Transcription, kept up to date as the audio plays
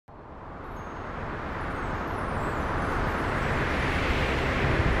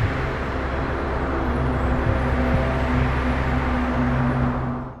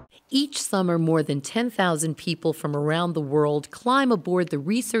Each summer, more than 10,000 people from around the world climb aboard the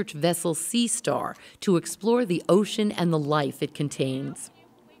research vessel Sea Star to explore the ocean and the life it contains.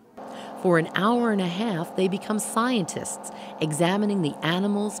 For an hour and a half, they become scientists, examining the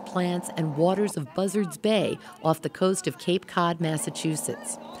animals, plants, and waters of Buzzards Bay off the coast of Cape Cod,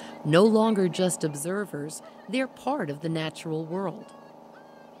 Massachusetts. No longer just observers, they're part of the natural world.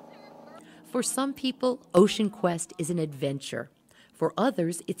 For some people, OceanQuest is an adventure. For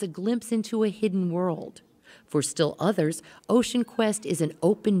others, it's a glimpse into a hidden world. For still others, OceanQuest is an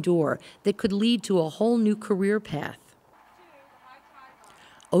open door that could lead to a whole new career path.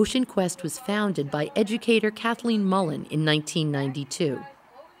 OceanQuest was founded by educator Kathleen Mullen in 1992.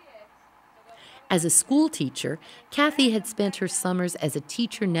 As a school teacher, Kathy had spent her summers as a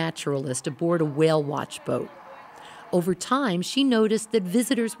teacher naturalist aboard a whale watch boat. Over time, she noticed that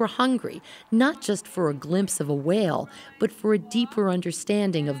visitors were hungry, not just for a glimpse of a whale, but for a deeper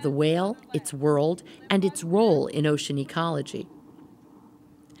understanding of the whale, its world, and its role in ocean ecology.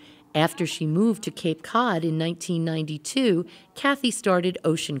 After she moved to Cape Cod in 1992, Kathy started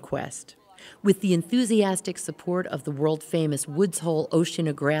OceanQuest. With the enthusiastic support of the world-famous Woods Hole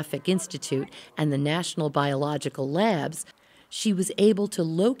Oceanographic Institute and the National Biological Labs, she was able to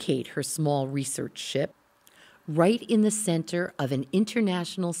locate her small research ship right in the center of an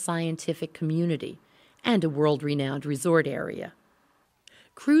international scientific community and a world-renowned resort area.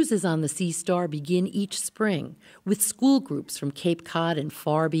 Cruises on the Sea Star begin each spring with school groups from Cape Cod and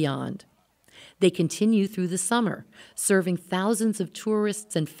far beyond. They continue through the summer, serving thousands of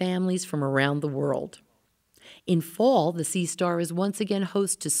tourists and families from around the world. In fall, the Sea Star is once again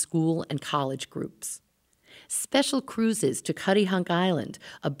host to school and college groups. Special cruises to Cuttyhunk Island,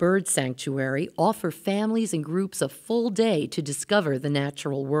 a bird sanctuary, offer families and groups a full day to discover the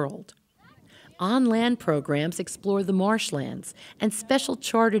natural world. On-land programs explore the marshlands, and special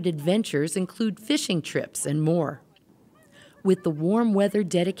chartered adventures include fishing trips and more. With the warm weather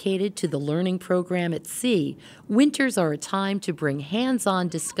dedicated to the learning program at sea, winters are a time to bring hands-on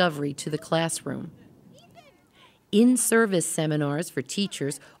discovery to the classroom. In-service seminars for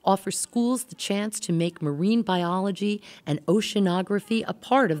teachers offer schools the chance to make marine biology and oceanography a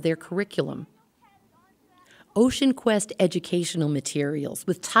part of their curriculum. OceanQuest educational materials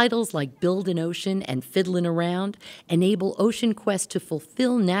with titles like Buildin' Ocean and Fiddlin' Around enable OceanQuest to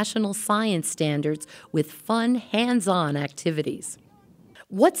fulfill national science standards with fun, hands-on activities.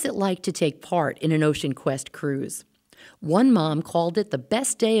 What's it like to take part in an OceanQuest cruise? One mom called it the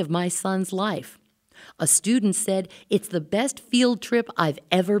best day of my son's life. A student said, "It's the best field trip I've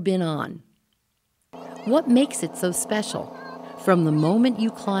ever been on." What makes it so special? From the moment you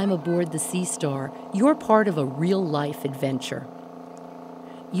climb aboard the Sea Star, you're part of a real-life adventure.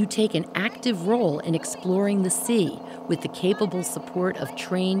 You take an active role in exploring the sea with the capable support of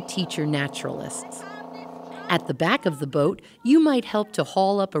trained teacher naturalists. At the back of the boat, you might help to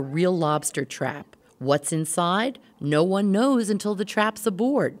haul up a real lobster trap. What's inside? No one knows until the trap's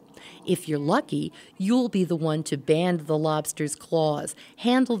aboard. If you're lucky, you'll be the one to band the lobster's claws,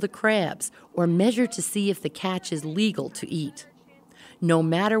 handle the crabs, or measure to see if the catch is legal to eat. No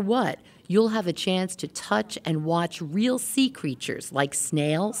matter what, you'll have a chance to touch and watch real sea creatures like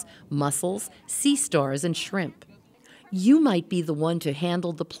snails, mussels, sea stars, and shrimp. You might be the one to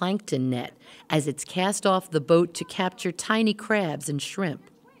handle the plankton net as it's cast off the boat to capture tiny crabs and shrimp,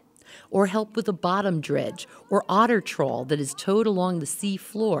 or help with a bottom dredge or otter trawl that is towed along the sea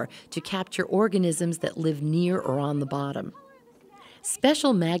floor to capture organisms that live near or on the bottom.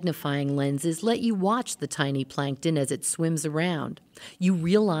 Special magnifying lenses let you watch the tiny plankton as it swims around. You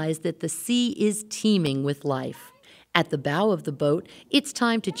realize that the sea is teeming with life. At the bow of the boat, it's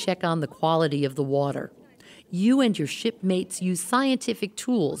time to check on the quality of the water. You and your shipmates use scientific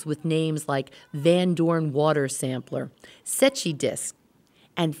tools with names like Van Dorn Water Sampler, Secchi Disc,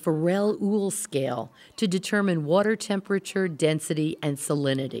 and Farrell-Uhl Scale to determine water temperature, density, and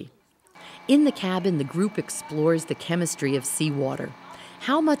salinity. In the cabin, the group explores the chemistry of seawater.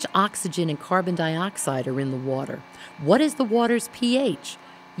 How much oxygen and carbon dioxide are in the water? What is the water's pH?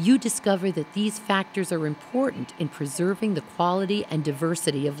 You discover that these factors are important in preserving the quality and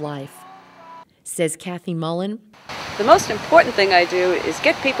diversity of life. Says Kathy Mullen, "The most important thing I do is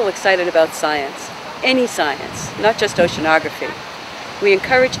get people excited about science, any science, not just oceanography. We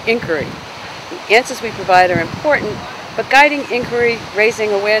encourage inquiry. The answers we provide are important, but guiding inquiry,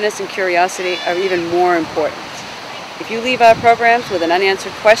 raising awareness and curiosity are even more important. If you leave our programs with an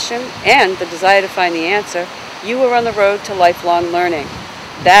unanswered question and the desire to find the answer, you are on the road to lifelong learning.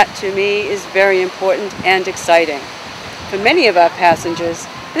 That, to me, is very important and exciting. For many of our passengers,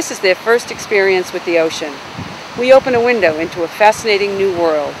 this is their first experience with the ocean. We open a window into a fascinating new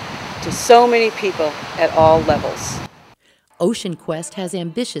world, to so many people at all levels. OceanQuest has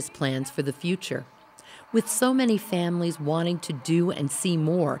ambitious plans for the future. With so many families wanting to do and see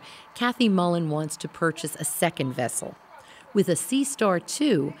more, Kathy Mullen wants to purchase a second vessel. With a Sea Star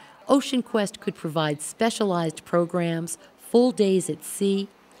 2, OceanQuest could provide specialized programs, full days at sea,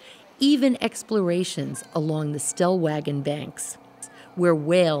 even explorations along the Stellwagen banks, where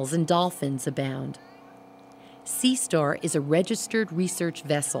whales and dolphins abound. Sea Star is a registered research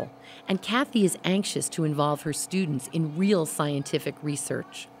vessel, and Kathy is anxious to involve her students in real scientific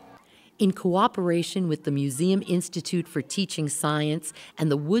research. In cooperation with the Museum Institute for Teaching Science and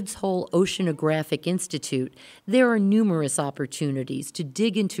the Woods Hole Oceanographic Institute, there are numerous opportunities to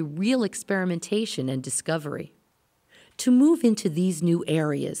dig into real experimentation and discovery. To move into these new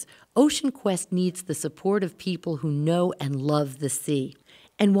areas, OceanQuest needs the support of people who know and love the sea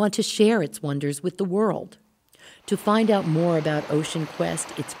and want to share its wonders with the world. To find out more about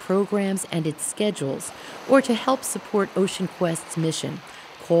OceanQuest, its programs, and its schedules, or to help support OceanQuest's mission,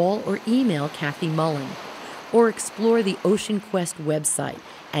 call or email Kathy Mullen, or explore the OceanQuest website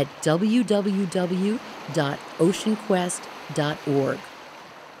at www.oceanquest.org.